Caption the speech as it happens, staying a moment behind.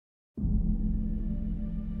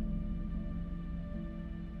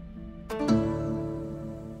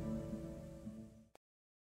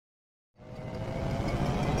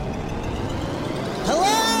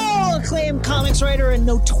comics writer and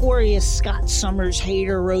notorious Scott Summers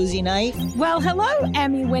hater, Rosie Knight. Well, hello,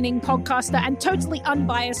 Emmy-winning podcaster and totally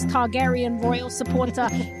unbiased Targaryen royal supporter,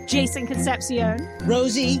 Jason Concepcion.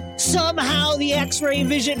 Rosie, somehow the X-Ray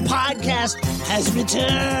Vision podcast has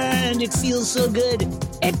returned. It feels so good.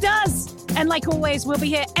 It does. And like always, we'll be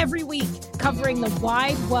here every week covering the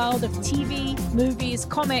wide world of TV, movies,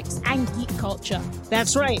 comics, and geek culture.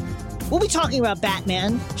 That's right. We'll be talking about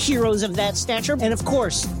Batman, heroes of that stature, and of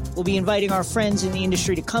course, we'll be inviting our friends in the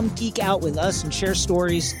industry to come geek out with us and share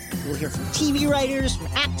stories. We'll hear from TV writers, from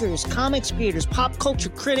actors, comics creators, pop culture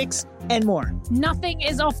critics, and more. Nothing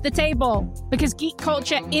is off the table because geek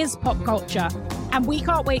culture is pop culture, and we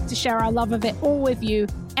can't wait to share our love of it all with you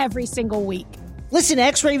every single week. Listen to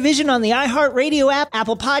X-Ray Vision on the iHeartRadio app,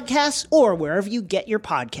 Apple Podcasts, or wherever you get your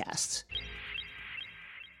podcasts.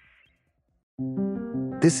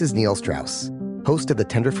 This is Neil Strauss, host of the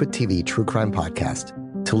Tenderfoot TV true crime podcast,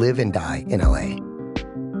 To Live and Die in LA.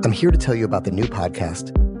 I'm here to tell you about the new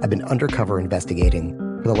podcast I've been undercover investigating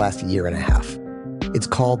for the last year and a half. It's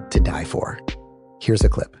called To Die For. Here's a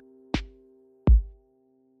clip.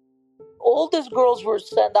 All these girls were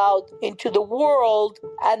sent out into the world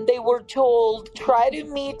and they were told, try to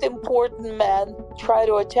meet important men, try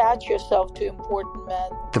to attach yourself to important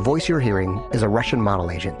men. The voice you're hearing is a Russian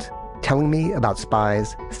model agent telling me about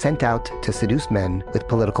spies sent out to seduce men with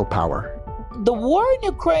political power. The war in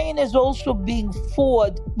Ukraine is also being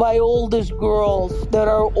fought by all these girls that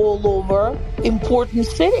are all over important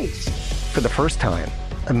cities. For the first time,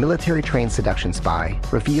 a military-trained seduction spy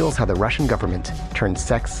reveals how the Russian government turned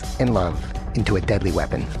sex and love into a deadly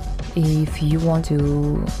weapon. If you want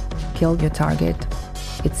to kill your target,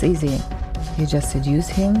 it's easy. You just seduce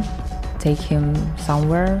him, take him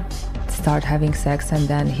somewhere, start having sex, and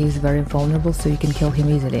then he's very vulnerable, so you can kill him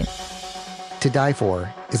easily. To Die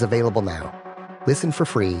For is available now. Listen for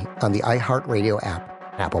free on the iHeartRadio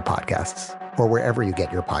app, Apple Podcasts, or wherever you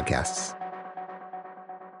get your podcasts.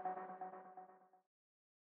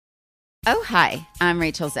 Oh, hi, I'm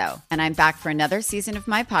Rachel Zoe, and I'm back for another season of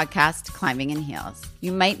my podcast, Climbing in Heels.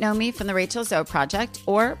 You might know me from the Rachel Zoe Project,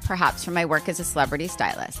 or perhaps from my work as a celebrity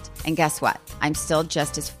stylist. And guess what? I'm still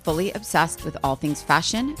just as fully obsessed with all things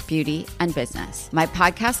fashion, beauty, and business. My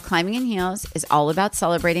podcast, Climbing in Heels, is all about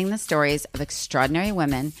celebrating the stories of extraordinary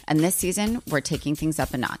women, and this season, we're taking things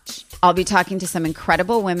up a notch. I'll be talking to some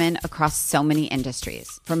incredible women across so many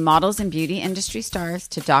industries, from models and beauty industry stars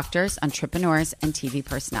to doctors, entrepreneurs, and TV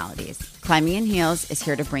personalities. Climbing in Heels is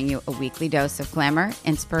here to bring you a weekly dose of glamour,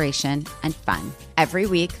 inspiration, and fun. Every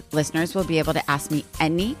week, listeners will be able to ask me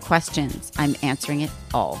any questions. I'm answering it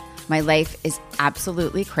all. My life is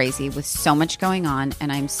absolutely crazy with so much going on,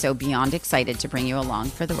 and I'm so beyond excited to bring you along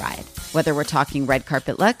for the ride. Whether we're talking red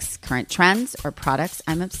carpet looks, current trends, or products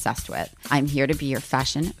I'm obsessed with, I'm here to be your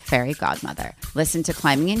fashion fairy godmother. Listen to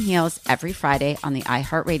Climbing in Heels every Friday on the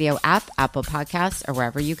iHeartRadio app, Apple Podcasts, or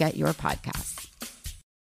wherever you get your podcasts.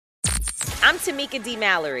 I'm Tamika D.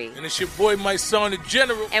 Mallory. And it's your boy, my son, the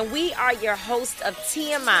General. And we are your hosts of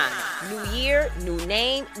TMI. New year, new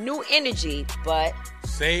name, new energy, but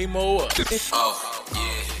same old us. Oh,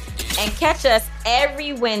 yeah. And catch us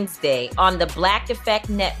every Wednesday on the Black Effect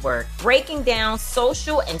Network, breaking down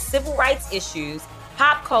social and civil rights issues,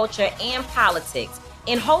 pop culture, and politics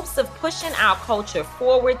in hopes of pushing our culture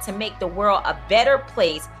forward to make the world a better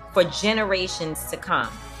place for generations to come.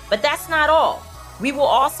 But that's not all. We will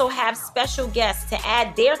also have special guests to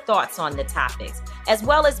add their thoughts on the topics, as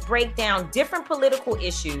well as break down different political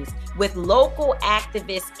issues with local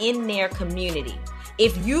activists in their community.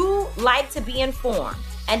 If you like to be informed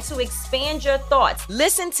and to expand your thoughts,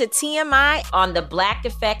 listen to TMI on the Black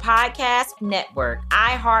Effect Podcast Network,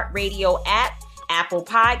 iHeartRadio app, Apple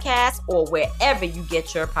Podcasts, or wherever you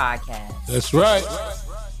get your podcasts. That's right.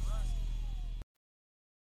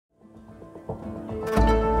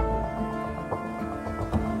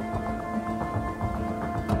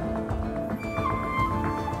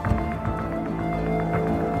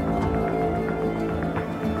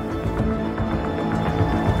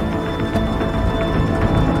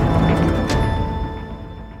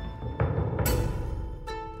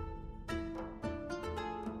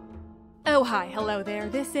 Oh, hi, hello there.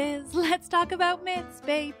 This is Let's Talk About Myths,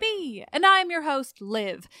 baby. And I'm your host,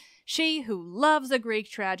 Liv, she who loves a Greek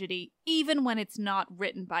tragedy, even when it's not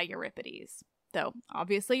written by Euripides. Though,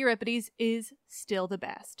 obviously, Euripides is still the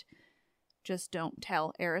best. Just don't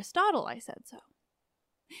tell Aristotle I said so.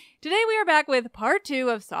 Today we are back with part 2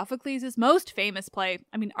 of Sophocles' most famous play.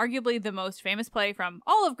 I mean, arguably the most famous play from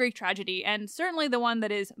all of Greek tragedy, and certainly the one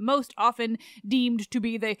that is most often deemed to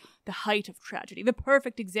be the height of tragedy, the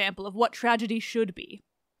perfect example of what tragedy should be.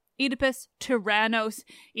 Oedipus Tyrannos,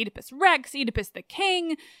 Oedipus Rex, Oedipus the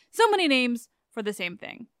King, so many names for the same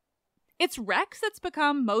thing. It's Rex that's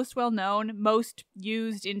become most well known, most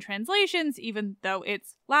used in translations, even though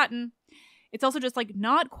it's Latin. It's also just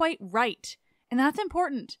not quite right, and that's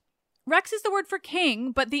important. Rex is the word for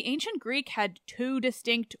king, but the ancient Greek had two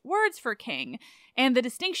distinct words for king, and the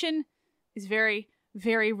distinction is very,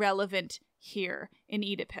 very relevant here in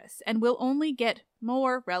Oedipus, and will only get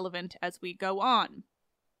more relevant as we go on.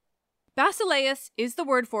 Basileus is the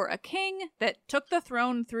word for a king that took the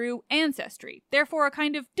throne through ancestry, therefore a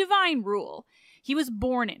kind of divine rule. He was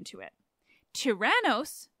born into it.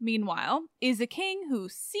 Tyrannos, meanwhile, is a king who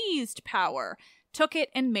seized power, took it,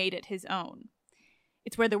 and made it his own.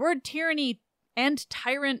 It's where the word tyranny and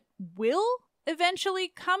tyrant will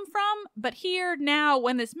eventually come from, but here, now,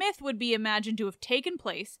 when this myth would be imagined to have taken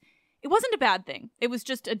place, it wasn't a bad thing. It was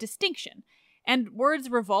just a distinction. And words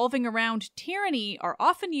revolving around tyranny are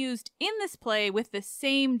often used in this play with the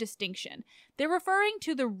same distinction. They're referring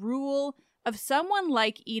to the rule of someone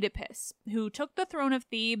like Oedipus, who took the throne of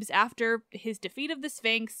Thebes after his defeat of the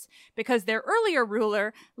Sphinx because their earlier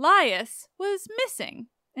ruler, Laius, was missing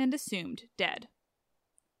and assumed dead.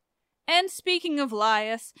 And speaking of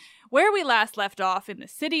Laius, where we last left off in the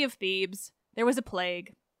city of Thebes, there was a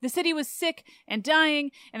plague. The city was sick and dying,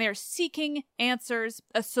 and they are seeking answers,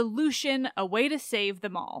 a solution, a way to save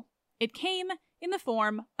them all. It came in the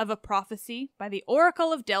form of a prophecy by the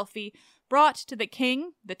Oracle of Delphi, brought to the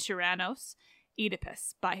king, the Tyrannos,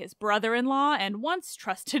 Oedipus, by his brother-in-law and once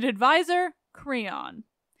trusted advisor, Creon.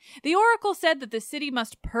 The oracle said that the city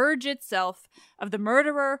must purge itself of the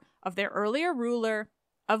murderer of their earlier ruler,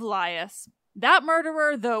 of Laius. That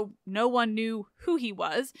murderer, though no one knew who he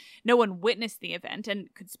was, no one witnessed the event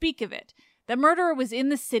and could speak of it. The murderer was in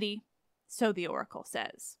the city, so the oracle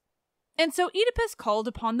says. And so Oedipus called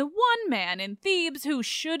upon the one man in Thebes who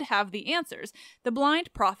should have the answers, the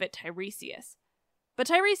blind prophet Tiresias. But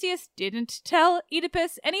Tiresias didn't tell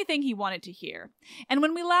Oedipus anything he wanted to hear. And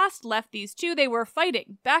when we last left these two, they were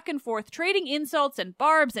fighting back and forth, trading insults and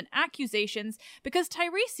barbs and accusations, because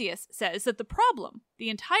Tiresias says that the problem, the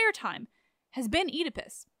entire time, has been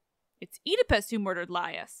Oedipus. It's Oedipus who murdered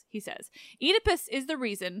Laius, he says. Oedipus is the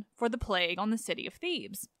reason for the plague on the city of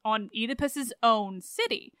Thebes, on Oedipus's own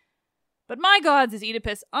city. But my gods, is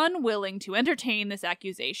Oedipus unwilling to entertain this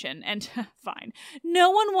accusation, and fine, no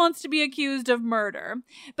one wants to be accused of murder,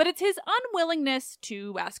 but it's his unwillingness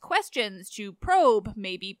to ask questions, to probe,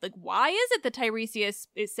 maybe, why is it that Tiresias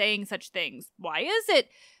is saying such things? Why is it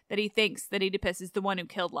that he thinks that Oedipus is the one who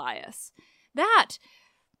killed Laius? That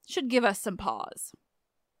should give us some pause.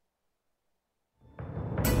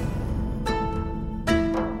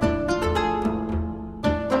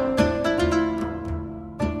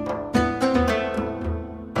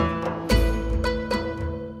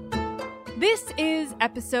 This is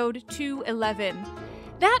episode 211.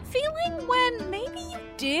 That feeling when maybe you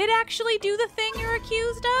did actually do the thing you're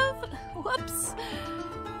accused of? Whoops.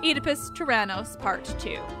 Oedipus Tyrannos, Part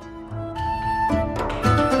 2.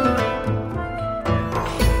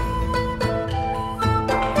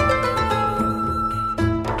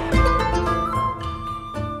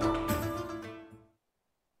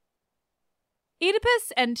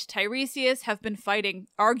 Oedipus and Tiresias have been fighting,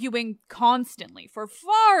 arguing constantly for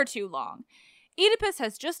far too long. Oedipus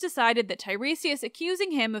has just decided that Tiresias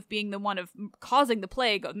accusing him of being the one of causing the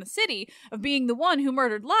plague on the city, of being the one who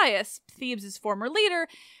murdered Laius, Thebes' former leader,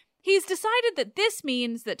 he's decided that this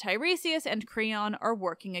means that Tiresias and Creon are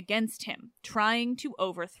working against him, trying to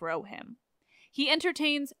overthrow him. He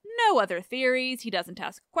entertains no other theories, he doesn't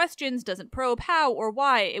ask questions, doesn't probe how or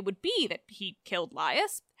why it would be that he killed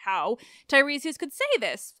Laius, how Tiresias could say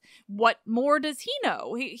this. What more does he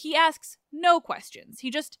know? He asks no questions. He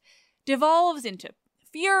just devolves into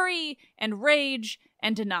fury and rage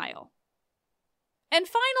and denial. And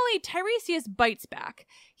finally, Tiresias bites back.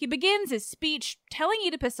 He begins his speech telling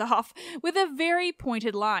Oedipus off with a very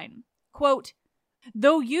pointed line. Quote,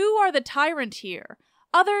 "Though you are the tyrant here,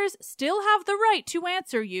 others still have the right to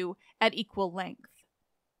answer you at equal length."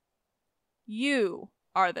 You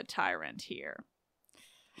are the tyrant here.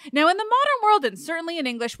 Now, in the modern world, and certainly in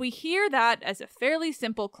English, we hear that as a fairly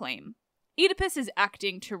simple claim. Oedipus is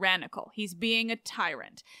acting tyrannical. He's being a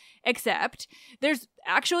tyrant. Except, there's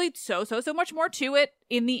actually so much more to it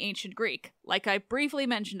in the ancient Greek, like I briefly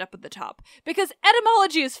mentioned up at the top. Because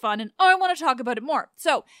etymology is fun, and I want to talk about it more.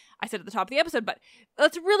 So, I said at the top of the episode, but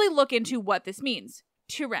let's really look into what this means.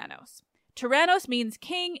 Tyrannos. Tyrannos means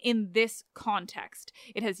king in this context.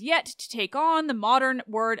 It has yet to take on the modern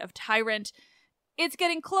word of tyrant. It's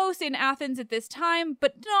getting close in Athens at this time,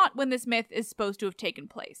 but not when this myth is supposed to have taken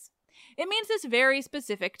place. It means this very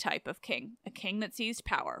specific type of king, a king that seized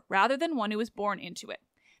power, rather than one who was born into it.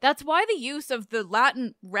 That's why the use of the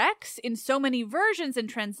Latin rex in so many versions and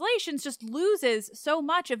translations just loses so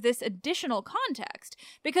much of this additional context.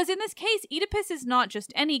 Because in this case, Oedipus is not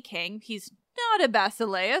just any king. He's not a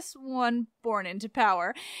Basileus, one born into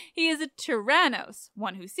power. He is a Tyrannos,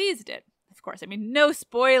 one who seized it. Of course, no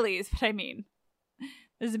spoilies, but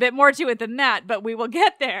there's a bit more to it than that, but we will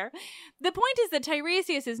get there. The point is that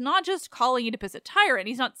Tiresias is not just calling Oedipus a tyrant.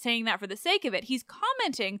 He's not saying that for the sake of it. He's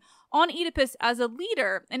commenting on Oedipus as a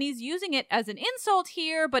leader, and he's using it as an insult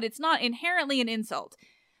here, but it's not inherently an insult.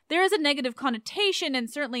 There is a negative connotation, and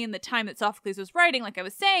certainly in the time that Sophocles was writing, like I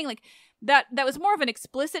was saying, that was more of an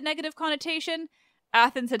explicit negative connotation.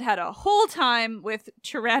 Athens had a whole time with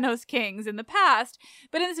Tyrannos kings in the past,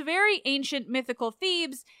 but in this very ancient mythical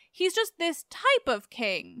Thebes, he's just this type of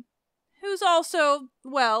king who's also,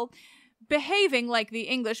 behaving like the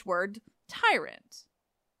English word tyrant.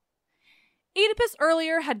 Oedipus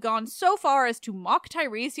earlier had gone so far as to mock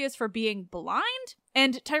Tiresias for being blind,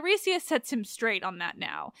 and Tiresias sets him straight on that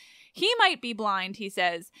now. He might be blind, he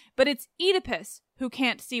says, but it's Oedipus who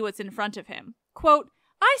can't see what's in front of him. Quote,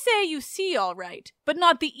 I say you see all right, but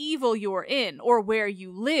not the evil you're in, or where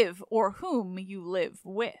you live, or whom you live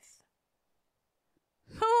with.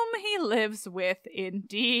 Whom he lives with,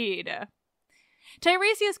 indeed.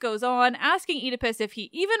 Tiresias goes on, asking Oedipus if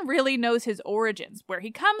he even really knows his origins, where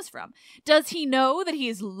he comes from. Does he know that he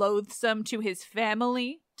is loathsome to his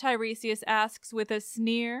family? Tiresias asks with a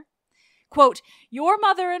sneer. Quote, your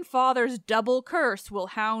mother and father's double curse will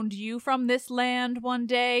hound you from this land one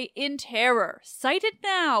day in terror, sighted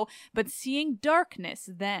now, but seeing darkness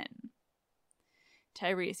then.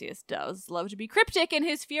 Tiresias does love to be cryptic in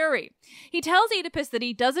his fury. He tells Oedipus that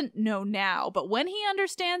he doesn't know now, but when he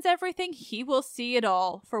understands everything, he will see it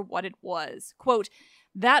all for what it was. Quote,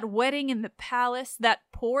 that wedding in the palace, that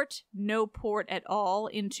port, no port at all,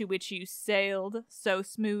 into which you sailed so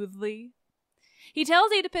smoothly. He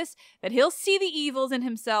tells Oedipus that he'll see the evils in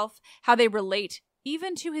himself, how they relate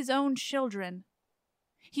even to his own children.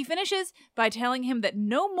 He finishes by telling him that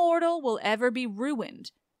no mortal will ever be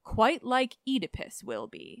ruined, quite like Oedipus will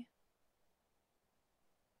be.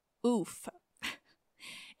 Oof.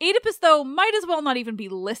 Oedipus, though, might as well not even be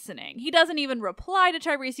listening. He doesn't even reply to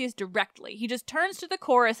Tiresias directly. He just turns to the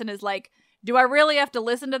chorus and is like, do I really have to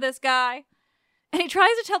listen to this guy? And he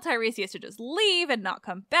tries to tell Tiresias to just leave and not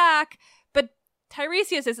come back, but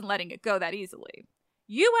Tiresias isn't letting it go that easily.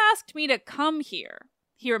 You asked me to come here,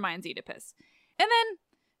 he reminds Oedipus. And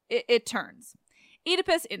then it turns.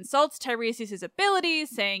 Oedipus insults Tiresias' abilities,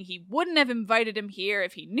 saying he wouldn't have invited him here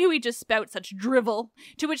if he knew he'd just spout such drivel,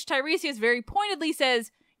 to which Tiresias very pointedly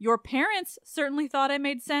says, your parents certainly thought I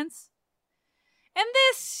made sense. And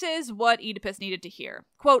this is what Oedipus needed to hear.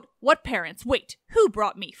 Quote, what parents? Wait, who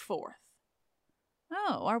brought me forth?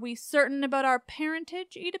 Oh, are we certain about our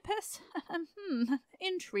parentage, Oedipus?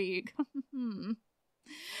 Intrigue.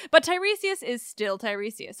 But Tiresias is still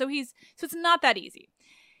Tiresias, so it's not that easy.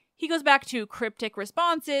 He goes back to cryptic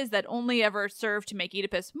responses that only ever serve to make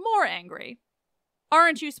Oedipus more angry.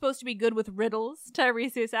 Aren't you supposed to be good with riddles?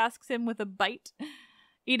 Tiresias asks him with a bite.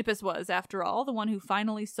 Oedipus was, after all, the one who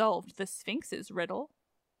finally solved the Sphinx's riddle.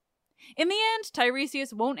 In the end,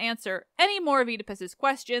 Tiresias won't answer any more of Oedipus's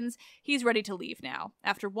questions. He's ready to leave now,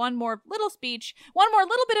 after one more little speech, one more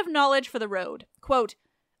little bit of knowledge for the road. Quote,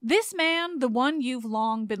 this man, the one you've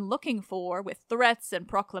long been looking for, with threats and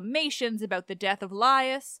proclamations about the death of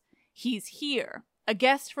Laius, he's here, a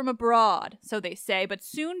guest from abroad, so they say, but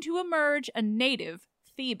soon to emerge a native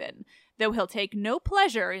Theban, though he'll take no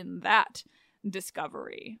pleasure in that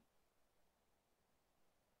discovery.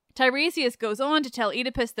 Tiresias goes on to tell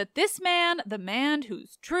Oedipus that this man, the man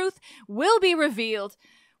whose truth will be revealed,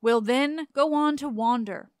 will then go on to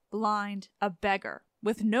wander, blind, a beggar,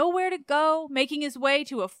 with nowhere to go, making his way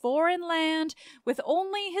to a foreign land, with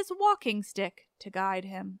only his walking stick to guide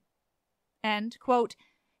him. And, quote,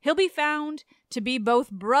 he'll be found to be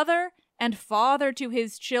both brother and father to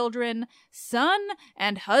his children, son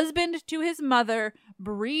and husband to his mother,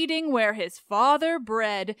 breeding where his father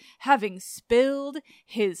bred, having spilled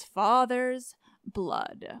his father's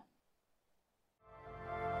blood.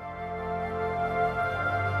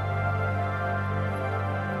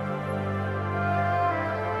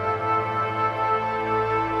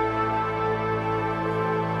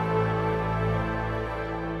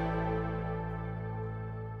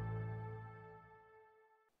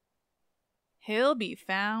 He'll be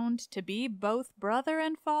found to be both brother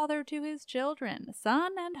and father to his children,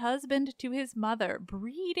 son and husband to his mother,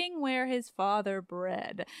 breeding where his father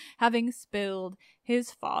bred, having spilled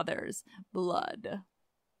his father's blood.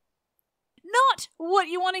 Not what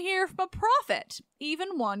you want to hear from a prophet,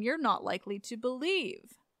 even one you're not likely to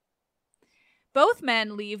believe. Both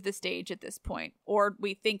men leave the stage at this point, or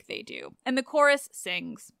we think they do, and the chorus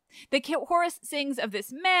sings. The chorus sings of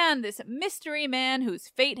this man, this mystery man whose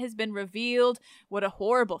fate has been revealed. What a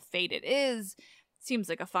horrible fate it is. Seems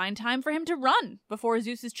like a fine time for him to run before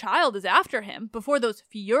Zeus's child is after him, before those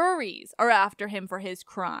Furies are after him for his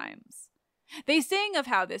crimes. They sing of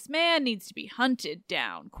how this man needs to be hunted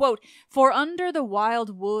down. Quote, "For under the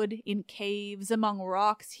wild wood, in caves, among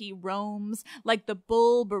rocks he roams, like the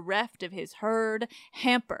bull bereft of his herd,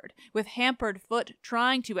 hampered, with hampered foot,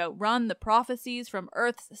 trying to outrun the prophecies from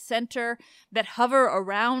earth's center that hover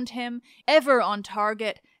around him, ever on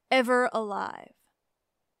target, ever alive."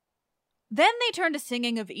 Then they turn to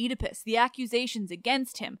singing of Oedipus, the accusations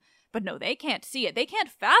against him. But no, they can't see it. They can't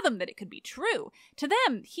fathom that it could be true. To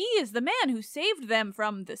them, he is the man who saved them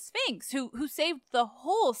from the Sphinx, who saved the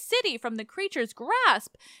whole city from the creature's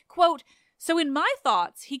grasp. Quote, "So in my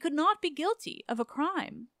thoughts, he could not be guilty of a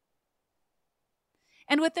crime."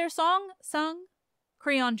 And with their song sung,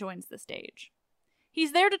 Creon joins the stage.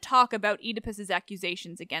 He's there to talk about Oedipus's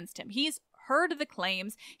accusations against him. He's heard the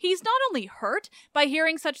claims. He's not only hurt by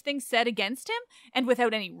hearing such things said against him, and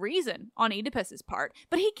without any reason on Oedipus's part,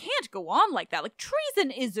 but he can't go on like that. Like,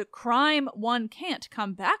 treason is a crime one can't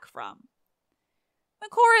come back from. The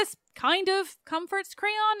chorus kind of comforts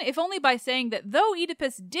Creon, if only by saying that though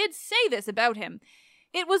Oedipus did say this about him,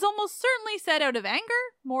 it was almost certainly said out of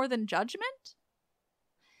anger more than judgment.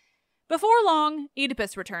 Before long,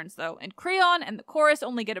 Oedipus returns, though, and Creon and the chorus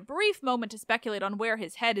only get a brief moment to speculate on where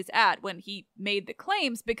his head is at when he made the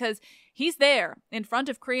claims, because he's there, in front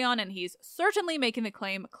of Creon, and he's certainly making the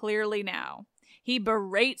claim clearly now. He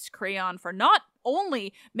berates Creon for not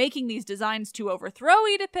only making these designs to overthrow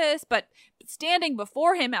Oedipus, but standing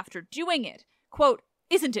before him after doing it. Quote,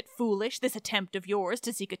 "Isn't it foolish, this attempt of yours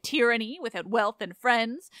to seek a tyranny without wealth and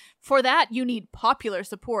friends? For that you need popular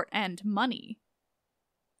support and money."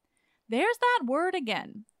 There's that word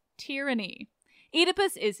again, tyranny.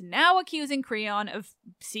 Oedipus is now accusing Creon of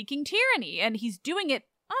seeking tyranny, and he's doing it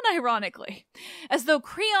unironically, as though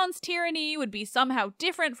Creon's tyranny would be somehow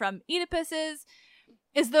different from Oedipus's,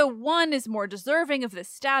 as though one is more deserving of this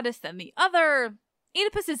status than the other.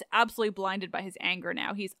 Oedipus is absolutely blinded by his anger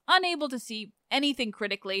now. He's unable to see anything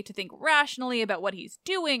critically, to think rationally about what he's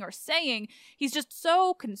doing or saying. He's just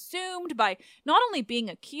so consumed by not only being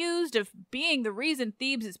accused of being the reason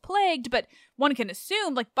Thebes is plagued, but one can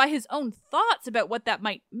assume, like, by his own thoughts about what that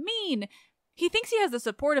might mean. He thinks he has the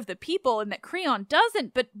support of the people and that Creon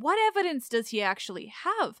doesn't, but what evidence does he actually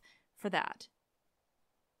have for that?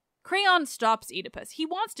 Creon stops Oedipus. He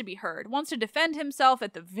wants to be heard, wants to defend himself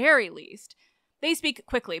at the very least. They speak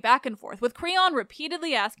quickly, back and forth, with Creon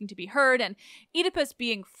repeatedly asking to be heard and Oedipus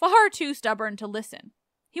being far too stubborn to listen.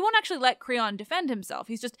 He won't actually let Creon defend himself.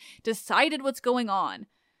 He's just decided what's going on.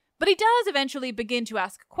 But he does eventually begin to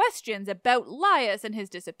ask questions about Laius and his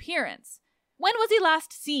disappearance. "When was he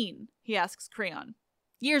last seen?" he asks Creon.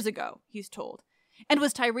 "Years ago," he's told. "And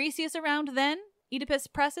was Tiresias around then?" Oedipus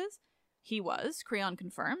presses. "He was," Creon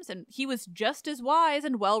confirms, "and he was just as wise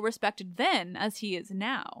and well respected then as he is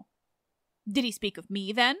now." "Did he speak of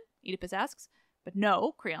me then?" Oedipus asks. "But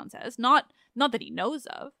no," Creon says, not that he knows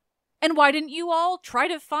of." "And why didn't you all try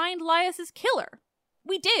to find Laius's killer?"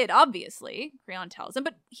 "We did, obviously," Creon tells him,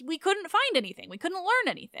 "but we couldn't find anything. We couldn't learn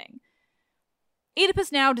anything."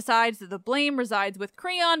 Oedipus now decides that the blame resides with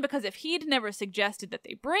Creon, because if he'd never suggested that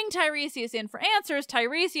they bring Tiresias in for answers,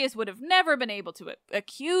 Tiresias would have never been able to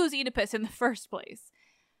accuse Oedipus in the first place.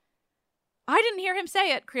 "I didn't hear him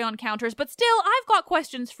say it," Creon counters, "but still, I've got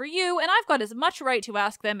questions for you, and I've got as much right to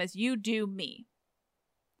ask them as you do me."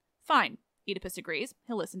 "Fine," Oedipus agrees.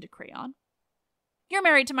 He'll listen to Creon. "You're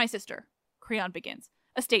married to my sister," Creon begins,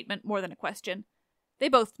 a statement more than a question. They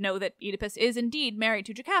both know that Oedipus is indeed married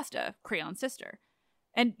to Jocasta, Creon's sister.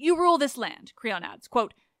 "And you rule this land," Creon adds,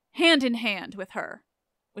 quote, "hand in hand with her,"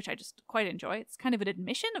 which I just quite enjoy. It's kind of an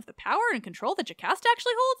admission of the power and control that Jocasta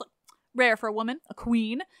actually holds. Rare for a woman, a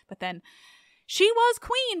queen, but then she was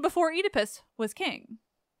queen before Oedipus was king.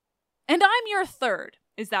 "And I'm your third,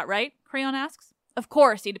 is that right?" Creon asks. "Of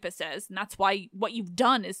course," Oedipus says, "and that's why what you've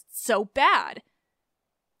done is so bad."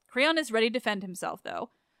 Creon is ready to defend himself,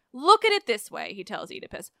 though. "Look at it this way," he tells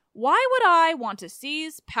Oedipus. "Why would I want to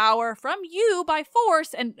seize power from you by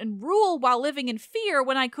force and rule while living in fear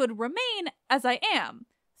when I could remain as I am,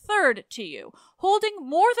 third to you, holding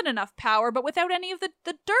more than enough power but without any of the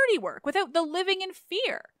dirty work, without the living in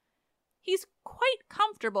fear?" He's quite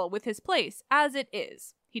comfortable with his place as it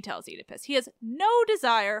is, he tells Oedipus. He has no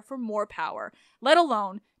desire for more power, let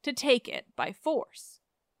alone to take it by force.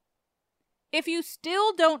 If you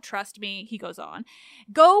still don't trust me, he goes on,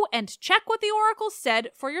 go and check what the oracle said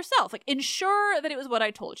for yourself. Like, ensure that it was what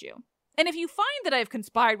I told you. And if you find that I've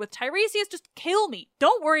conspired with Tiresias, just kill me.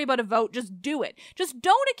 Don't worry about a vote. Just do it. Just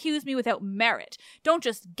don't accuse me without merit. Don't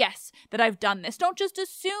just guess that I've done this. Don't just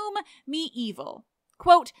assume me evil.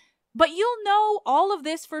 Quote, but you'll know all of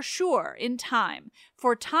this for sure in time,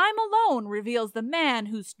 for time alone reveals the man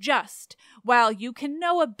who's just, while you can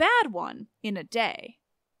know a bad one in a day.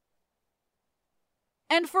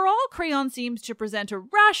 And for all Creon seems to present a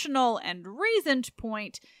rational and reasoned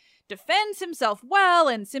point, defends himself well,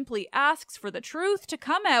 and simply asks for the truth to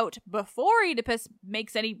come out before Oedipus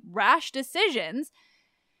makes any rash decisions,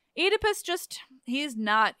 Oedipus he's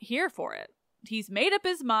not here for it. He's made up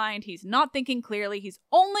his mind, he's not thinking clearly, he's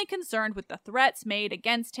only concerned with the threats made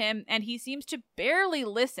against him, and he seems to barely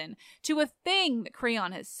listen to a thing that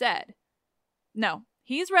Creon has said. No,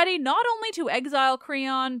 he's ready not only to exile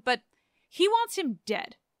Creon, but he wants him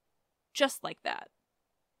dead. Just like that.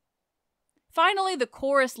 Finally, the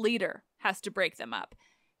chorus leader has to break them up.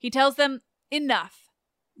 He tells them, enough.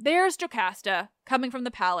 There's Jocasta, coming from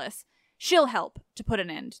the palace. She'll help to put an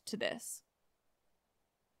end to this.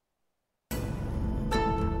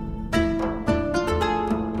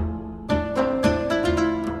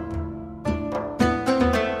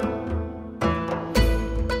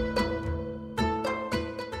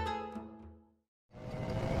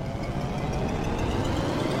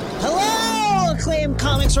 Acclaimed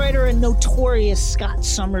comics writer and notorious Scott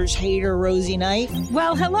Summers hater, Rosie Knight.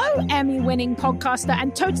 Well, hello, Emmy-winning podcaster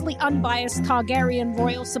and totally unbiased Targaryen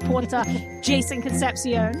royal supporter, Jason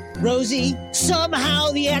Concepcion. Rosie, somehow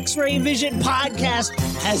the X-Ray Vision podcast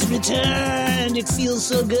has returned. It feels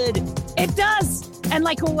so good. It does. And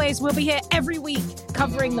like always, we'll be here every week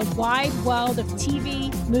covering the wide world of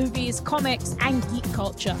TV, movies, comics, and geek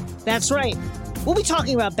culture. That's right. We'll be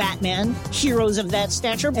talking about Batman, heroes of that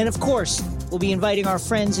stature, and of course, we'll be inviting our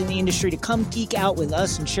friends in the industry to come geek out with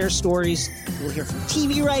us and share stories. We'll hear from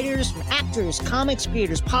TV writers, from actors, comics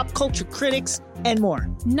creators, pop culture critics, and more.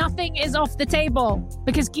 Nothing is off the table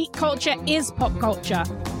because geek culture is pop culture,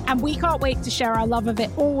 and we can't wait to share our love of it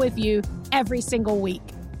all with you every single week.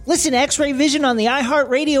 Listen to X-Ray Vision on the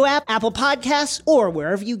iHeartRadio app, Apple Podcasts, or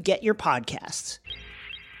wherever you get your podcasts.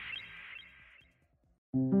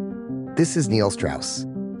 This is Neil Strauss,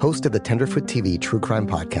 host of the Tenderfoot TV True Crime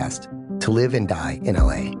Podcast, To Live and Die in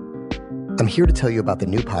LA. I'm here to tell you about the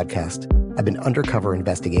new podcast I've been undercover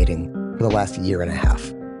investigating for the last year and a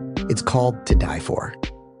half. It's called To Die For.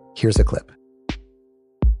 Here's a clip.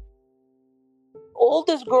 All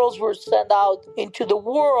these girls were sent out into the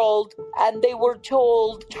world and they were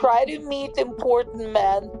told, try to meet important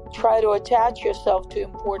men, try to attach yourself to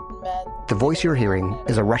important men. The voice you're hearing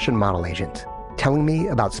is a Russian model agent telling me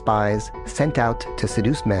about spies sent out to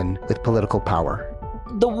seduce men with political power.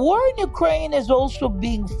 The war in Ukraine is also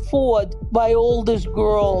being fought by all these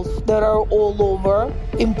girls that are all over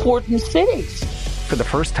important cities. For the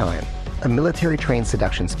first time, a military-trained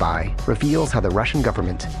seduction spy reveals how the Russian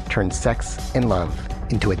government turned sex and love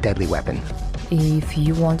into a deadly weapon. If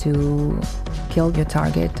you want to kill your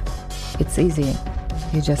target, it's easy.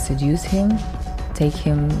 You just seduce him, take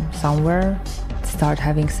him somewhere, start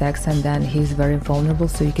having sex, and then he's very vulnerable,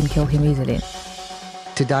 so you can kill him easily.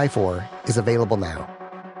 To Die For is available now.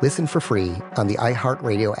 Listen for free on the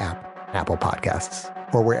iHeartRadio app, Apple Podcasts,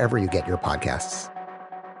 or wherever you get your podcasts.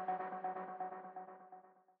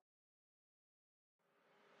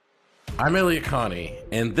 I'm Elliot Connie,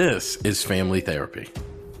 and this is Family Therapy.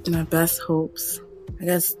 My best hopes, I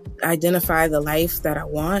guess, identify the life that I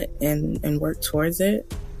want and work towards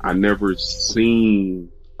it. I never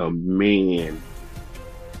seen a man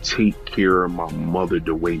take care of my mother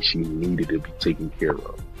the way she needed to be taken care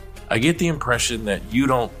of. I get the impression that you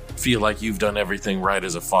don't feel like you've done everything right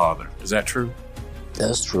as a father. Is that true?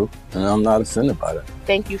 That's true, and I'm not offended by that.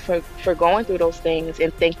 Thank you for going through those things,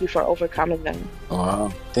 and thank you for overcoming them.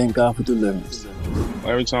 Thank God for deliverance.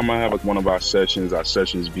 Every time I have one of our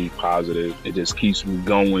sessions be positive. It just keeps me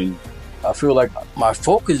going. I feel like my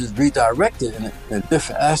focus is redirected in a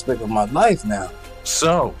different aspect of my life now.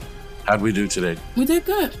 So, how'd we do today? We did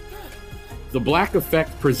good. The Black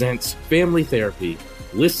Effect presents Family Therapy.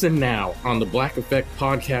 Listen now on the Black Effect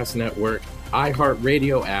Podcast Network,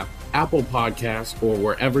 iHeartRadio app, Apple Podcasts, or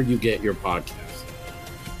wherever you get your podcasts.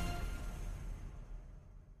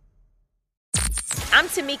 I'm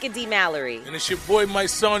Tamika D. Mallory. And it's your boy, my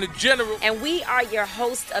son, the General. And we are your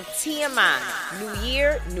hosts of TMI. New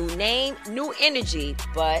year, new name, new energy,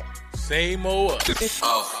 but same old us.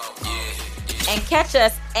 Oh, yeah. And catch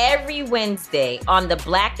us every Wednesday on the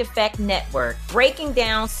Black Effect Network, breaking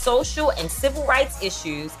down social and civil rights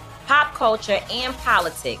issues, pop culture, and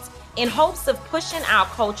politics in hopes of pushing our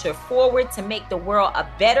culture forward to make the world a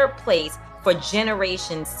better place for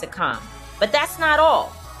generations to come. But that's not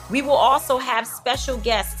all. We will also have special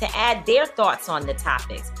guests to add their thoughts on the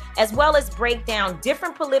topics, as well as break down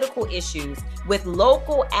different political issues with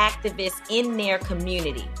local activists in their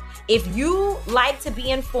community. If you like to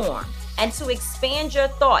be informed and to expand your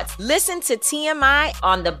thoughts, listen to TMI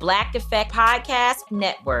on the Black Effect Podcast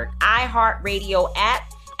Network, iHeartRadio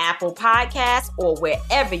app, Apple Podcasts, or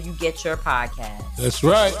wherever you get your podcasts. That's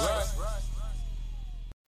right.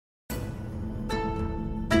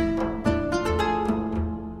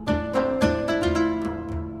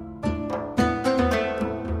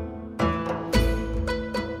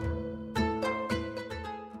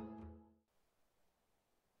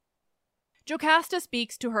 Jocasta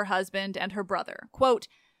speaks to her husband and her brother. Quote,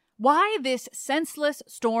 "Why this senseless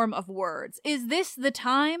storm of words? Is this the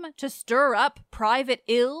time to stir up private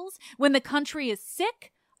ills when the country is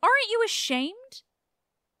sick? Aren't you ashamed?"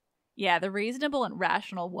 Yeah, the reasonable and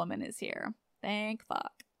rational woman is here. Thank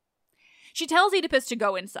fuck. She tells Oedipus to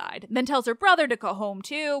go inside, then tells her brother to go home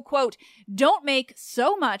too. Quote, "Don't make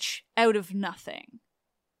so much out of nothing."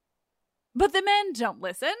 But the men don't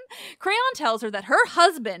listen. Creon tells her that her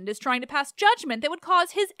husband is trying to pass judgment that would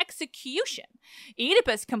cause his execution.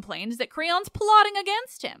 Oedipus complains that Creon's plotting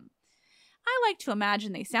against him. I like to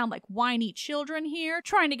imagine they sound like whiny children here,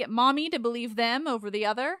 trying to get mommy to believe them over the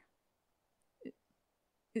other.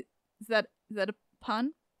 Is that a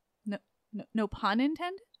pun? No pun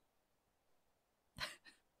intended?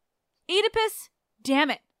 Oedipus, damn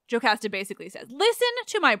it. Jocasta basically says, "Listen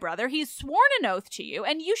to my brother. He's sworn an oath to you,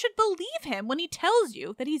 and you should believe him when he tells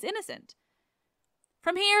you that he's innocent."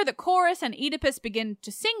 From here, the chorus and Oedipus begin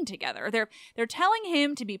to sing together. They're telling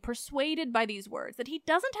him to be persuaded by these words, that he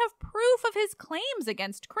doesn't have proof of his claims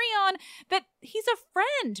against Creon, that he's a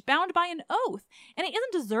friend bound by an oath, and he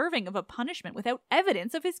isn't deserving of a punishment without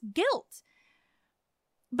evidence of his guilt.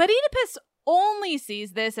 But Oedipus only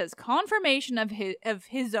sees this as confirmation of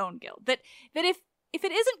his own guilt, that if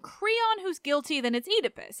it isn't Creon who's guilty, then it's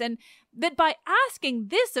Oedipus, and that by asking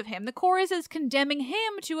this of him, the chorus is condemning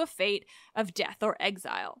him to a fate of death or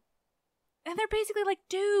exile. And they're basically like,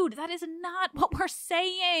 dude, that is not what we're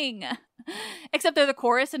saying. Except they're the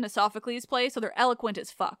chorus in a Sophocles play, so they're eloquent as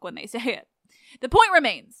fuck when they say it. The point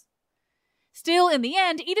remains. Still, in the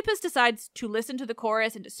end, Oedipus decides to listen to the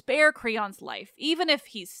chorus and to spare Creon's life, even if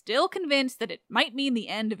he's still convinced that it might mean the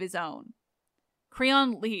end of his own.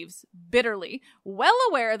 Creon leaves, bitterly, well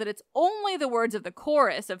aware that it's only the words of the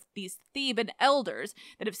chorus of these Theban elders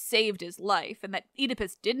that have saved his life, and that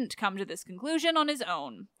Oedipus didn't come to this conclusion on his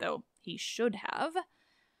own, though he should have.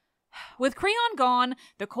 With Creon gone,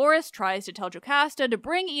 the chorus tries to tell Jocasta to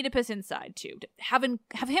bring Oedipus inside too, to have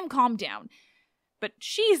him calm down. But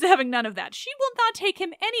she's having none of that. She will not take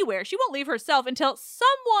him anywhere. She won't leave herself until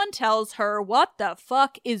someone tells her what the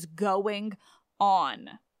fuck is going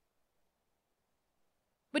on.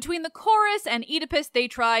 Between the chorus and Oedipus, they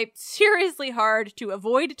try seriously hard to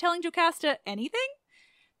avoid telling Jocasta anything.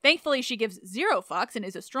 Thankfully, she gives zero fucks and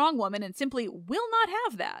is a strong woman and simply will not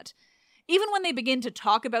have that. Even when they begin to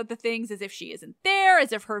talk about the things as if she isn't there,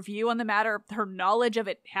 as if her view on the matter, her knowledge of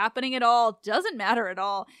it happening at all, doesn't matter at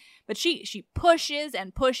all. But she pushes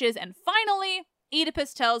and pushes, and finally,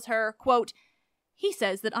 Oedipus tells her, quote, "He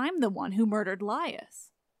says that I'm the one who murdered Laius."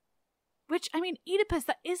 Which, I mean, Oedipus,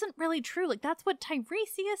 that isn't really true. Like, that's what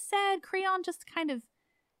Tiresias said. Creon just kind of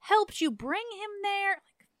helped you bring him there.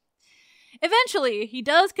 Eventually, he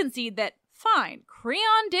does concede that, fine,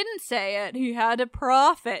 Creon didn't say it. He had a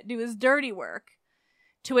prophet do his dirty work.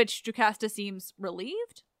 To which Jocasta seems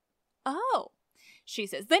relieved. Oh, she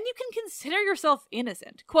says, then you can consider yourself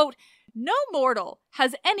innocent. Quote, "No mortal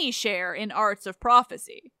has any share in arts of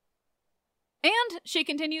prophecy." And, she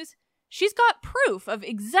continues, she's got proof of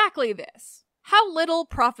exactly this, how little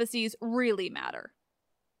prophecies really matter.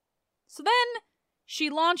 So then, she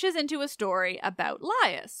launches into a story about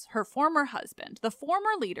Laius, her former husband, the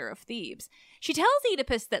former leader of Thebes. She tells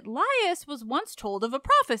Oedipus that Laius was once told of a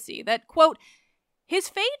prophecy that, quote, his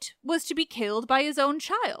fate was to be killed by his own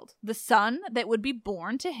child, the son that would be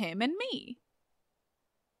born to him and me.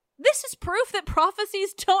 This is proof that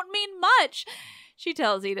prophecies don't mean much, she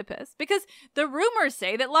tells Oedipus, because the rumors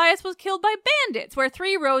say that Laius was killed by bandits where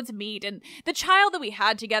 3 roads meet, and the child that we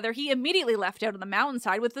had together, he immediately left out on the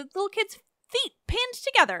mountainside with the little kid's feet pinned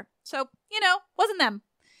together. So, wasn't them.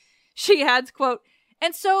 She adds, quote,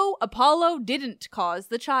 and so Apollo didn't cause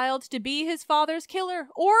the child to be his father's killer,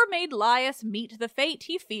 or made Laius meet the fate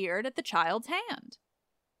he feared at the child's hand.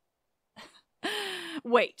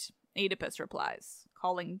 Wait, Oedipus replies,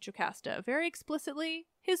 calling Jocasta very explicitly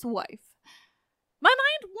his wife. My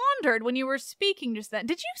mind wandered when you were speaking just then.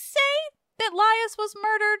 Did you say that Laius was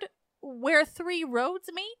murdered where 3 roads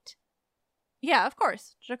meet? Yeah, of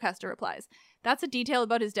course, Jocasta replies. That's a detail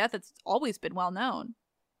about his death that's always been well known.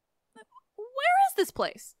 Where is this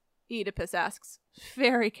place? Oedipus asks,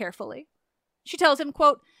 very carefully. She tells him,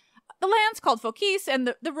 quote, the land's called Phokis,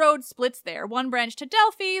 and the road splits there, one branch to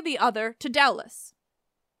Delphi, the other to Daulis.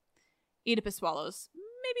 Oedipus swallows,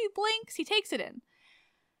 maybe blinks, he takes it in.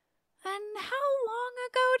 And how long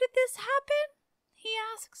ago did this happen? He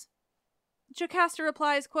asks. Jocasta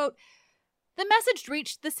replies, quote, the message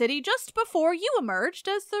reached the city just before you emerged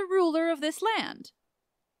as the ruler of this land.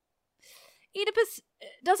 Oedipus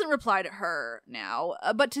doesn't reply to her now,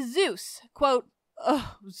 but to Zeus, quote,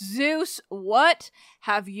 oh, Zeus, what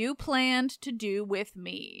have you planned to do with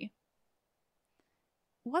me?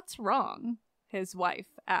 What's wrong? His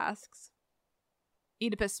wife asks.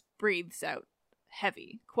 Oedipus breathes out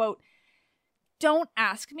heavy, quote, don't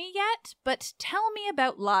ask me yet, but tell me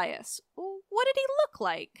about Laius. What did he look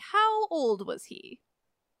like? How old was he?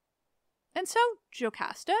 And so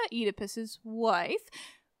Jocasta, Oedipus's wife,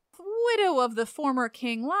 widow of the former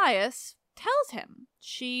king Laius, tells him.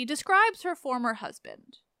 She describes her former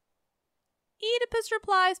husband. Oedipus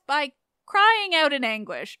replies by crying out in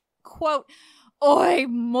anguish, quote, oi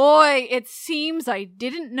moi, it seems I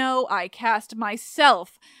didn't know I cast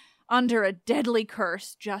myself under a deadly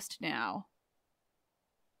curse just now.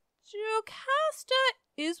 Jocasta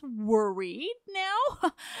is worried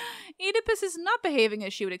now. Oedipus is not behaving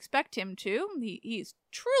as she would expect him to. He's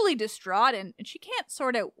truly distraught, and she can't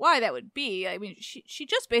sort out why that would be. I mean, she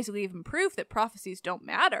just basically gave him proof that prophecies don't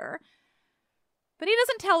matter. But he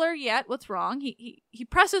doesn't tell her yet what's wrong. He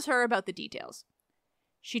presses her about the details.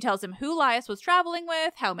 She tells him who Laius was traveling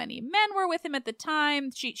with, how many men were with him at the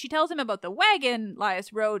time. She tells him about the wagon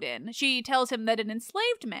Laius rode in. She tells him that an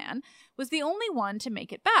enslaved man was the only one to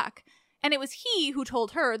make it back. And it was he who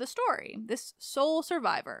told her the story, this sole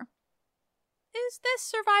survivor. Is this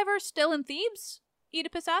survivor still in Thebes?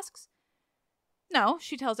 Oedipus asks. No,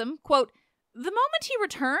 she tells him, quote, the moment he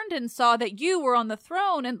returned and saw that you were on the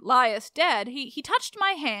throne and Laius dead, he touched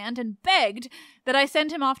my hand and begged that I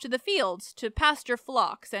send him off to the fields to pasture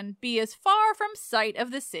flocks and be as far from sight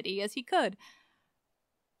of the city as he could.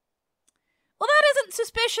 Well, that isn't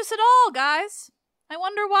suspicious at all, guys. I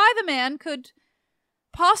wonder why the man could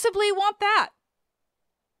possibly want that.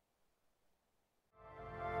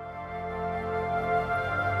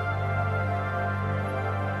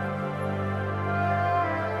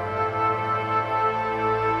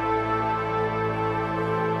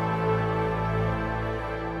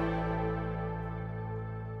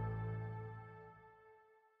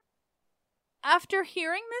 After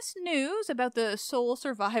hearing this news about the sole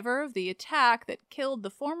survivor of the attack that killed the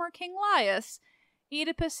former King Laius,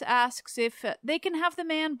 Oedipus asks if they can have the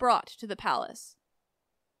man brought to the palace.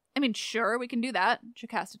 I mean, sure, we can do that,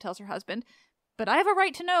 Jocasta tells her husband, but I have a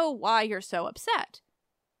right to know why you're so upset.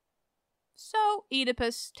 So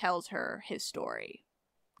Oedipus tells her his story.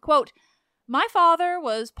 Quote, my father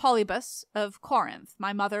was Polybus of Corinth,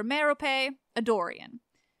 my mother Merope, a Dorian.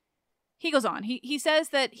 He goes on. He says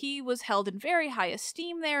that he was held in very high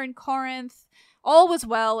esteem there in Corinth. All was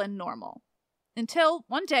well and normal. Until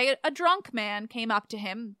one day a drunk man came up to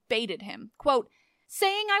him, baited him, quote,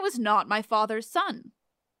 saying I was not my father's son.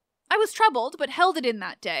 I was troubled, but held it in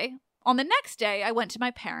that day. On the next day, I went to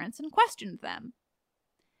my parents and questioned them.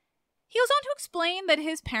 He goes on to explain that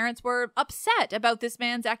his parents were upset about this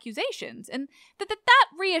man's accusations, and that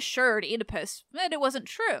reassured Oedipus that it wasn't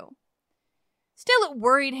true. Still, it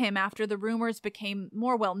worried him after the rumors became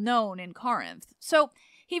more well known in Corinth, so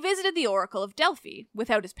he visited the oracle of Delphi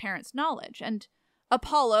without his parents' knowledge, and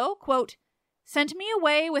Apollo, quote, sent me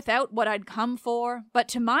away without what I'd come for, but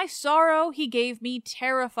to my sorrow he gave me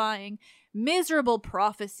terrifying, miserable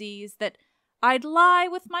prophecies that I'd lie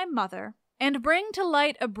with my mother and bring to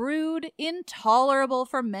light a brood intolerable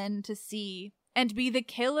for men to see, and be the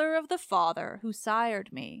killer of the father who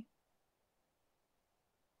sired me.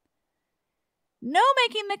 No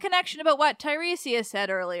making the connection about what Tiresias said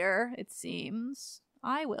earlier, it seems.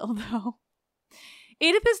 I will, though.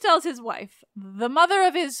 Oedipus tells his wife, the mother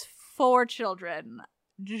of his 4 children,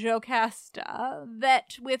 Jocasta,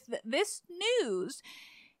 that with this news,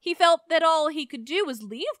 he felt that all he could do was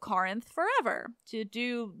leave Corinth forever, to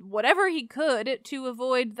do whatever he could to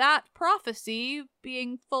avoid that prophecy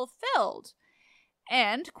being fulfilled.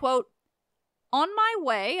 And, quote, on my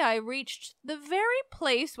way, I reached the very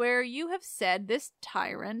place where you have said this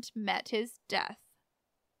tyrant met his death.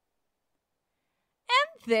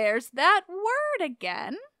 And there's that word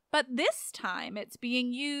again, But this time it's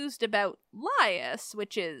being used about Laius,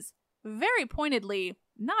 which is very pointedly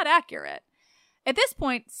not accurate. At this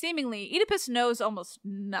point, seemingly, Oedipus knows almost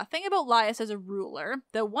nothing about Laius as a ruler,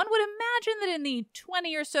 though one would imagine that in the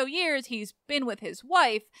 20 or so years he's been with his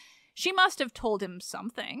wife, she must have told him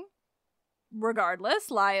something. Regardless,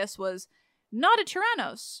 Laius was not a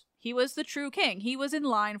Tyrannos. He was the true king. He was in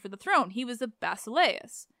line for the throne. He was the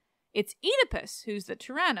Basileus. It's Oedipus who's the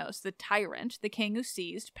Tyrannos, the tyrant, the king who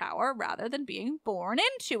seized power rather than being born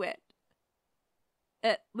into it.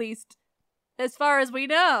 At least, as far as we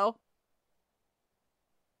know.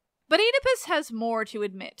 But Oedipus has more to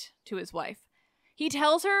admit to his wife. He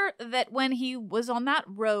tells her that when he was on that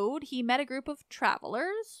road, he met a group of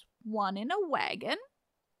travelers, one in a wagon.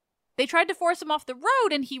 They tried to force him off the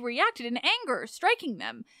road, and he reacted in anger, striking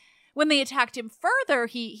them. When they attacked him further,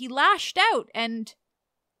 he lashed out and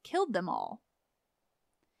killed them all.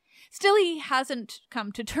 Still, he hasn't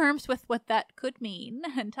come to terms with what that could mean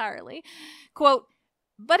entirely. Quote,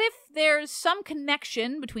 "But if there's some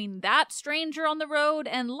connection between that stranger on the road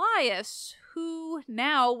and Laius, who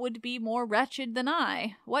now would be more wretched than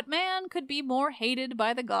I? What man could be more hated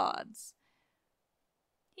by the gods?"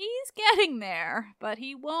 He's getting there, but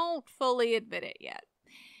he won't fully admit it yet.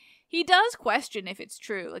 He does question if it's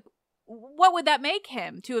true. Like, what would that make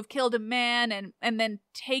him, to have killed a man and then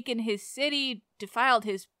taken his city, defiled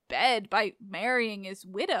his bed by marrying his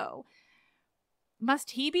widow?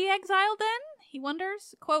 Must he be exiled then? He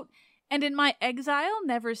wonders. Quote, "And in my exile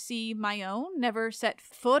never see my own, never set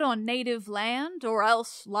foot on native land, or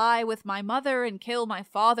else lie with my mother and kill my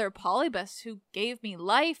father Polybus, who gave me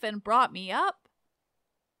life and brought me up?"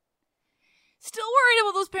 Still worried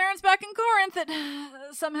about those parents back in Corinth, that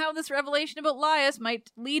somehow this revelation about Laius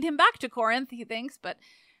might lead him back to Corinth, he thinks, but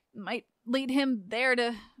might lead him there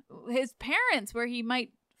to his parents, where he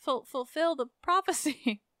might fulfill the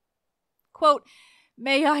prophecy. Quote,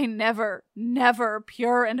 "May I never, never,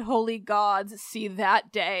 pure and holy gods, see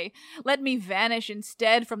that day. Let me vanish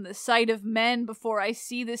instead from the sight of men before I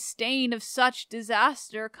see the stain of such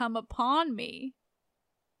disaster come upon me."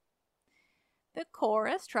 The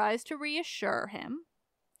chorus tries to reassure him.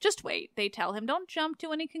 Just wait, they tell him. Don't jump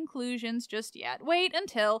to any conclusions just yet. Wait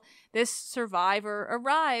until this survivor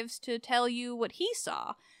arrives to tell you what he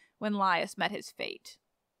saw when Laius met his fate.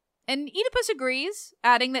 And Oedipus agrees,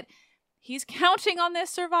 adding that he's counting on this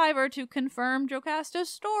survivor to confirm Jocasta's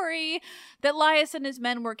story, that Laius and his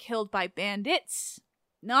men were killed by bandits,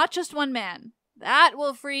 not just one man. That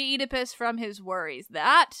will free Oedipus from his worries.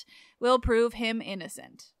 That will prove him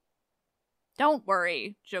innocent. "Don't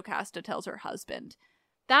worry," Jocasta tells her husband.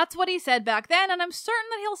 "That's what he said back then, and I'm certain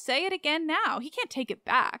that he'll say it again now. He can't take it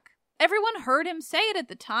back. Everyone heard him say it at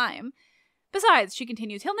the time. Besides," she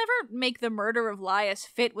continues, "he'll never make the murder of Laius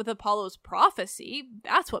fit with Apollo's prophecy.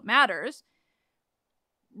 That's what matters.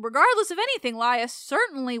 Regardless of anything, Laius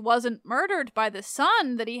certainly wasn't murdered by the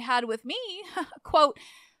son that he had with me." Quote,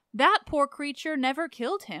 "That poor creature never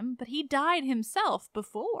killed him, but he died himself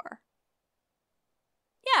before."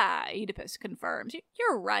 "Yeah," Oedipus confirms.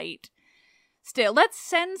 "You're right. Still, let's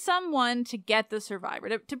send someone to get the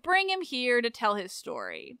survivor, to bring him here to tell his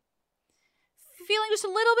story." Feeling just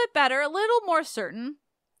a little bit better, a little more certain,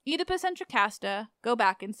 Oedipus and Jocasta go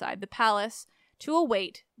back inside the palace to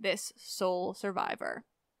await this sole survivor.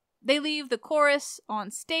 They leave the chorus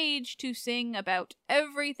on stage to sing about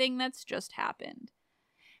everything that's just happened.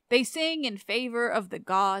 They sing in favor of the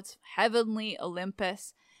gods, heavenly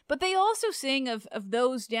Olympus, but they also sing of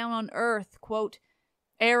those down on earth. Quote,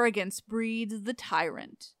 "Arrogance breeds the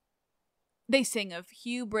tyrant." They sing of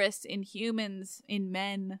hubris in humans, in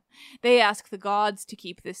men. They ask the gods to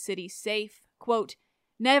keep the city safe. Quote,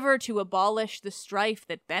 "Never to abolish the strife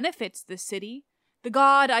that benefits the city. The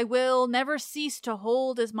god I will never cease to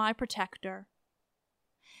hold as my protector."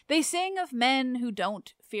 They sing of men who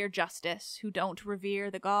don't fear justice, who don't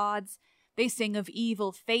revere the gods. They sing of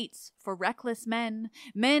evil fates for reckless men,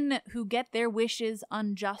 men who get their wishes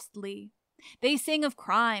unjustly. They sing of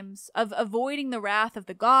crimes, of avoiding the wrath of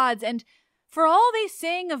the gods, and for all they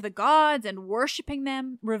sing of the gods and worshipping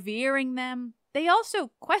them, revering them, they also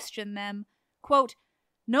question them. Quote,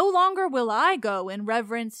 "No longer will I go in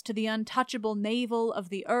reverence to the untouchable navel of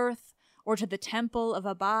the earth, or to the temple of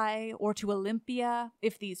Abai, or to Olympia,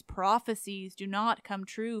 if these prophecies do not come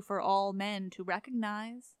true for all men to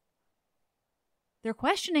recognize." They're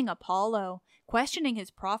questioning Apollo, questioning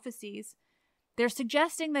his prophecies. They're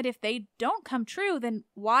suggesting that if they don't come true, then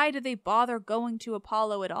why do they bother going to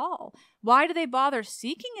Apollo at all? Why do they bother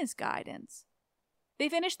seeking his guidance? They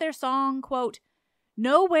finish their song, quote,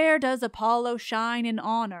 "Nowhere does Apollo shine in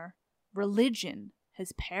honor. Religion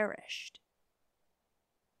has perished."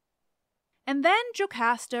 And then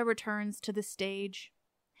Jocasta returns to the stage.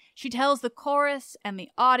 She tells the chorus and the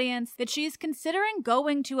audience that she's considering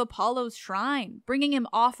going to Apollo's shrine, bringing him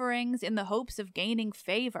offerings in the hopes of gaining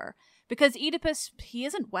favor, because Oedipus, he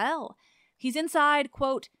isn't well. He's inside,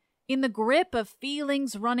 quote, in the grip of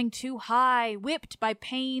feelings running too high, whipped by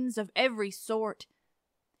pains of every sort.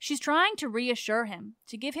 She's trying to reassure him,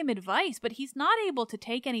 to give him advice, but he's not able to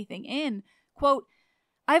take anything in. Quote,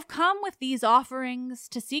 I've come with these offerings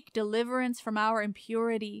to seek deliverance from our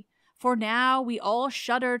impurity, for now we all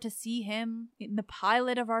shudder to see him, in the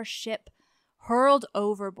pilot of our ship, hurled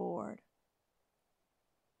overboard.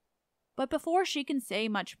 But before she can say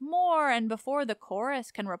much more, and before the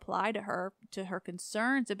chorus can reply to her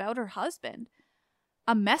concerns about her husband,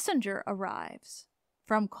 a messenger arrives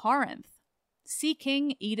from Corinth,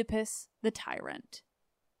 seeking Oedipus the tyrant.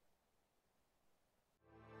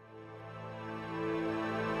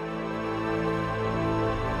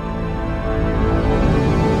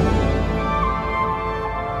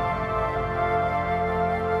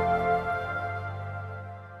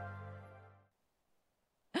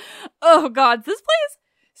 Oh god, this play is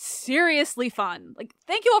seriously fun. Like,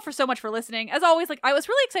 thank you all for so much for listening. As always, like, I was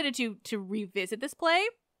really excited to revisit this play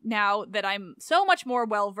now that I'm so much more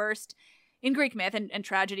well-versed in Greek myth and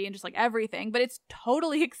tragedy and just like everything, but it's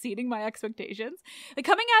totally exceeding my expectations. Like,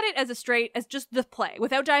 coming at it as just the play,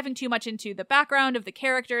 without diving too much into the background of the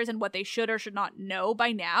characters and what they should or should not know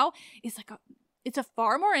by now, is like it's a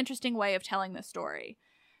far more interesting way of telling the story.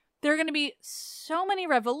 There are going to be so many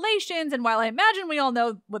revelations, and while I imagine we all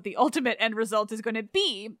know what the ultimate end result is going to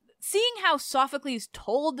be, seeing how Sophocles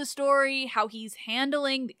told the story, how he's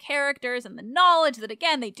handling the characters and the knowledge that,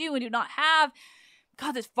 again, they do and do not have,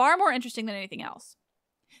 God, it's far more interesting than anything else.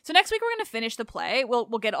 So next week we're going to finish the play. We'll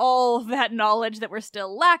get all of that knowledge that we're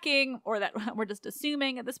still lacking, or that we're just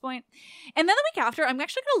assuming at this point. And then the week after, I'm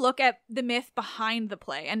actually going to look at the myth behind the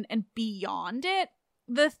play and beyond it.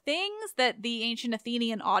 The things that the ancient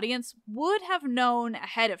Athenian audience would have known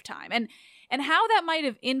ahead of time, and how that might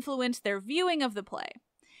have influenced their viewing of the play.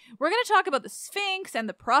 We're going to talk about the Sphinx and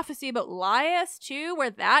the prophecy about Laius, too, where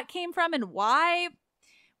that came from and why.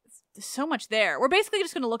 There's so much there. We're basically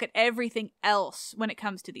just going to look at everything else when it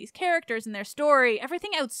comes to these characters and their story,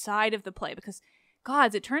 everything outside of the play, because,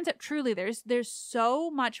 gods, it turns out truly there's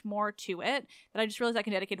so much more to it that I just realized I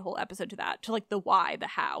can dedicate a whole episode to that, to like the why, the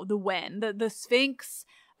how, the when, the Sphinx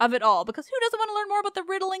of it all, because who doesn't want to learn more about the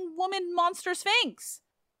riddling woman monster Sphinx?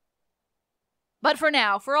 But for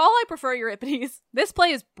now, for all I prefer Euripides, this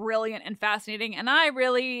play is brilliant and fascinating, and I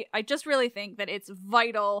just really think that it's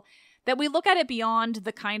vital that we look at it beyond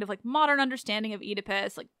the kind of like modern understanding of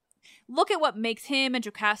Oedipus, like look at what makes him and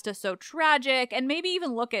Jocasta so tragic, and maybe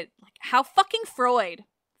even look at like how fucking Freud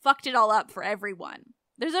fucked it all up for everyone.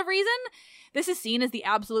 There's a reason this is seen as the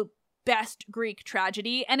absolute best Greek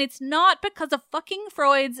tragedy, and it's not because of fucking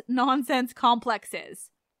Freud's nonsense complexes.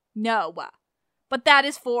 No. But that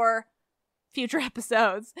is for future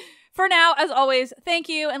episodes. For now, as always, thank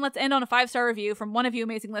you, and let's end on a 5-star review from one of you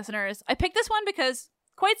amazing listeners. I picked this one because,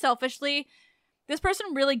 quite selfishly, this person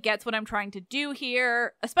really gets what I'm trying to do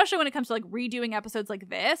here, especially when it comes to like redoing episodes like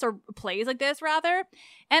this, or plays like this rather,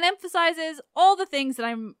 and emphasizes all the things that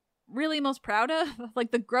I'm really most proud of,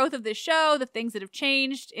 like the growth of this show, the things that have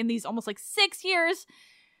changed in these almost like 6 years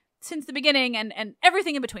since the beginning, and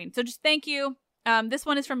everything in between. So just thank you. This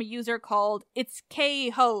one is from a user called It's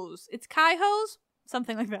K-Hose. It's Kai-Hose?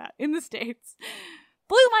 Something like that in the States.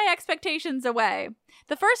 Blew my expectations away.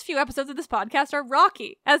 The first few episodes of this podcast are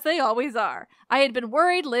rocky, as they always are. I had been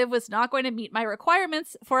worried Liv was not going to meet my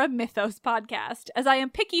requirements for a Mythos podcast, as I am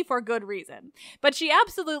picky for good reason. But she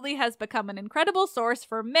absolutely has become an incredible source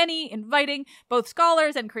for many, inviting both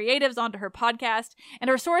scholars and creatives onto her podcast, and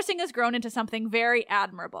her sourcing has grown into something very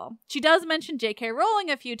admirable. She does mention J.K. Rowling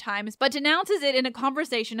a few times, but denounces it in a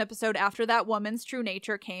conversation episode after That Woman's True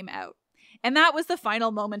Nature came out. And that was the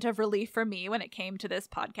final moment of relief for me when it came to this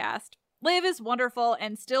podcast. Liv is wonderful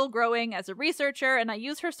and still growing as a researcher, and I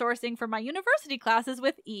use her sourcing for my university classes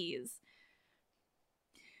with ease.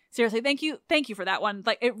 Seriously, thank you for that one.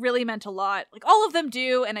 Like, it really meant a lot. Like, all of them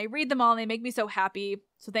do, and I read them all, and they make me so happy.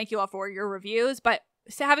 So thank you all for your reviews. But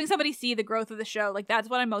having somebody see the growth of the show, like, that's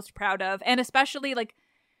what I'm most proud of. And especially, like,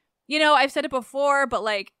 you know, I've said it before, but,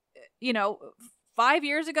 like, you know, 5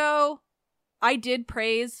 years ago, I did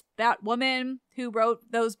praise that woman who wrote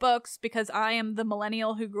those books because I am the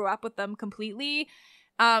millennial who grew up with them completely.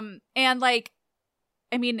 And like,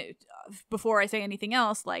 I mean, before I say anything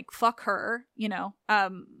else, like, fuck her, you know,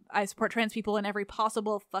 I support trans people in every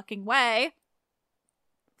possible fucking way.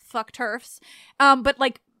 Fuck TERFs. But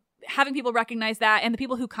like, having people recognize that, and the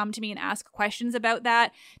people who come to me and ask questions about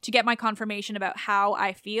that to get my confirmation about how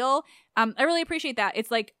I feel, I really appreciate that.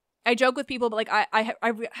 It's like, I joke with people, but like I have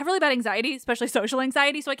really bad anxiety, especially social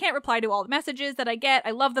anxiety, so I can't reply to all the messages that I get.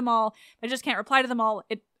 I love them all. I just can't reply to them all.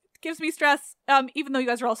 It gives me stress, even though you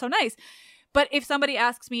guys are all so nice. But if somebody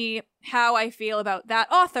asks me how I feel about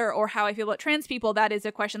that author or how I feel about trans people, that is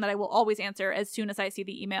a question that I will always answer as soon as I see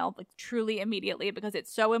the email, like truly immediately, because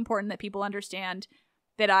it's so important that people understand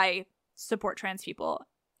that I support trans people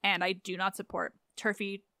and I do not support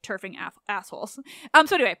turfing assholes.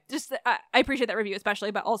 So anyway, just I appreciate that review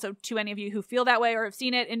especially, but also to any of you who feel that way or have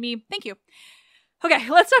seen it in me, thank you. Okay,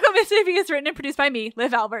 let's talk about Miss Baby. It's written and produced by me,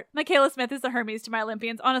 Liv Albert. Michaela Smith is the Hermes to my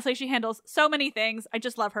Olympians. Honestly, she handles so many things. I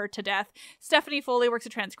just love her to death. Stephanie Foley works to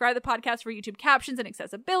transcribe the podcast for YouTube captions and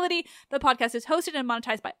accessibility. The podcast is hosted and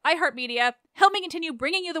monetized by iHeartMedia. Help me continue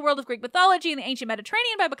bringing you the world of Greek mythology and the ancient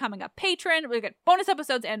Mediterranean by becoming a patron. We'll get bonus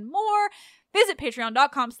episodes and more. Visit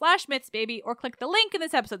patreon.com/mythsbaby or click the link in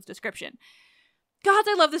this episode's description. Gods,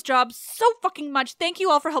 I love this job so fucking much. Thank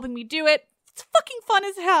you all for helping me do it. It's fucking fun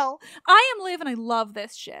as hell. I am Liv and I love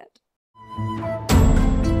this shit.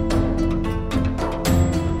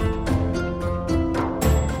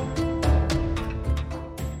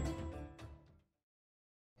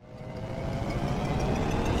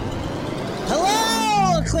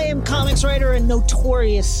 Hello, acclaimed comics writer and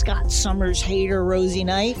notorious Scott Summers hater, Rosie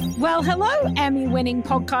Knight. Well, hello, Emmy-winning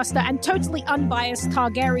podcaster and totally unbiased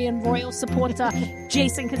Targaryen royal supporter,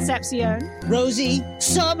 Jason Concepcion. Rosie,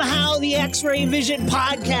 somehow the X-Ray Vision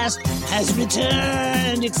podcast has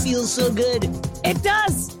returned. It feels so good. It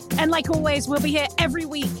does. And like always, we'll be here every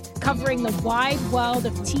week covering the wide world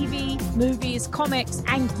of TV, movies, comics,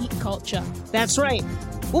 and geek culture. That's right.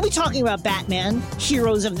 We'll be talking about Batman,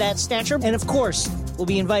 heroes of that stature, and of course, we'll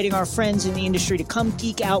be inviting our friends in the industry to come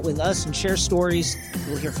geek out with us and share stories.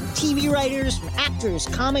 We'll hear from TV writers, from actors,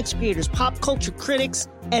 comics creators, pop culture critics,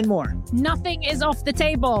 and more. Nothing is off the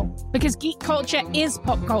table because geek culture is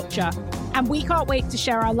pop culture, and we can't wait to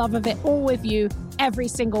share our love of it all with you every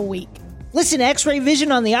single week. Listen to X-Ray Vision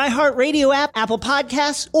on the iHeartRadio app, Apple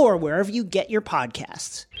Podcasts, or wherever you get your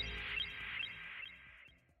podcasts.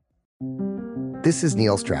 This is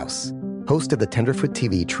Neil Strauss, host of the Tenderfoot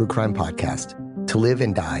TV True Crime Podcast, To Live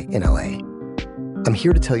and Die in LA. I'm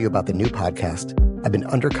here to tell you about the new podcast I've been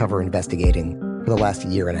undercover investigating for the last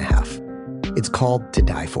year and a half. It's called To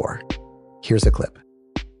Die For. Here's a clip.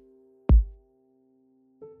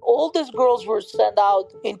 All these girls were sent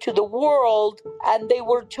out into the world and they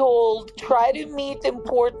were told, try to meet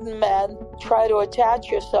important men, try to attach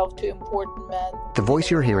yourself to important men. The voice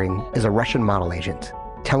you're hearing is a Russian model agent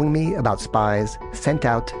telling me about spies sent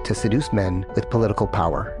out to seduce men with political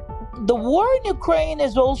power. The war in Ukraine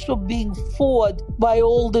is also being fought by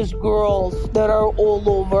all these girls that are all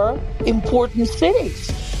over important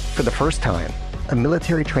cities. For the first time, a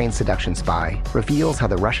military-trained seduction spy reveals how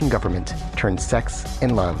the Russian government turned sex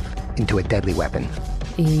and love into a deadly weapon.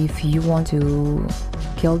 If you want to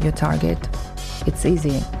kill your target, it's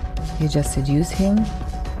easy. You just seduce him,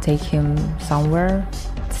 take him somewhere,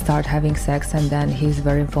 start having sex, and then he's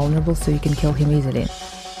very vulnerable, so you can kill him easily.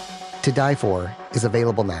 To Die For is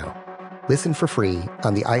available now. Listen for free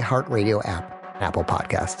on the iHeartRadio app, Apple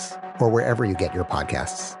Podcasts, or wherever you get your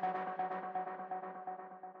podcasts.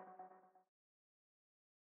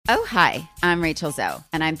 Oh, hi, I'm Rachel Zoe,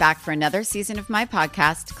 and I'm back for another season of my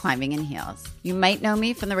podcast, Climbing in Heels. You might know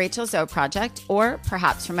me from the Rachel Zoe Project, or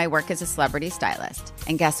perhaps from my work as a celebrity stylist.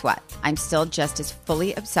 And guess what? I'm still just as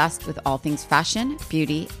fully obsessed with all things fashion,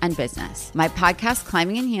 beauty, and business. My podcast,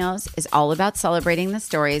 Climbing in Heels, is all about celebrating the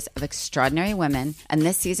stories of extraordinary women, and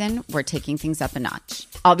this season, we're taking things up a notch.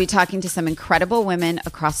 I'll be talking to some incredible women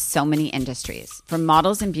across so many industries, from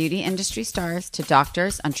models and beauty industry stars to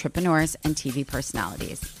doctors, entrepreneurs, and TV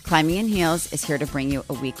personalities. Climbing in Heels is here to bring you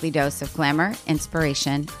a weekly dose of glamour,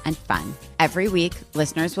 inspiration, and fun. Every week,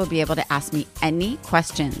 listeners will be able to ask me any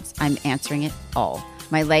questions. I'm answering it all.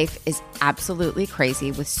 My life is absolutely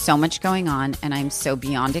crazy with so much going on, and I'm so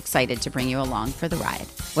beyond excited to bring you along for the ride.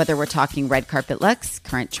 Whether we're talking red carpet looks,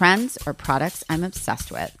 current trends, or products I'm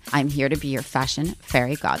obsessed with, I'm here to be your fashion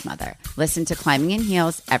fairy godmother. Listen to Climbing in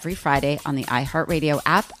Heels every Friday on the iHeartRadio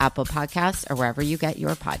app, Apple Podcasts, or wherever you get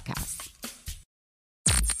your podcasts.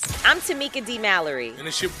 I'm Tamika D. Mallory. And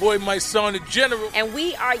it's your boy, my son, the General. And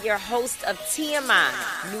we are your hosts of TMI.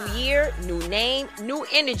 New year, new name, new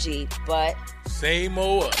energy, but same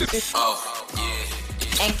old us. Oh,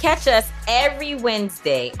 yeah. And catch us every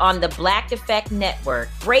Wednesday on the Black Effect Network,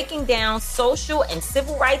 breaking down social and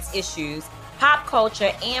civil rights issues, pop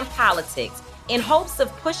culture, and politics in hopes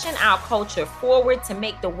of pushing our culture forward to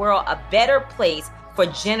make the world a better place for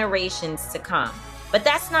for generations to come. But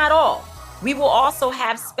that's not all. We will also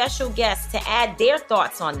have special guests to add their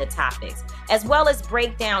thoughts on the topics, as well as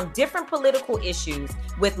break down different political issues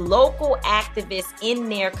with local activists in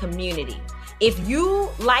their community. If you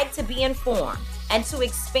like to be informed and to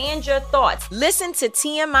expand your thoughts, listen to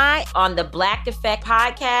TMI on the Black Effect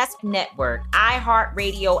Podcast Network,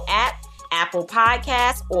 iHeartRadio app, Apple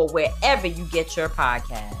Podcasts, or wherever you get your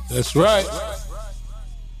podcasts. That's right.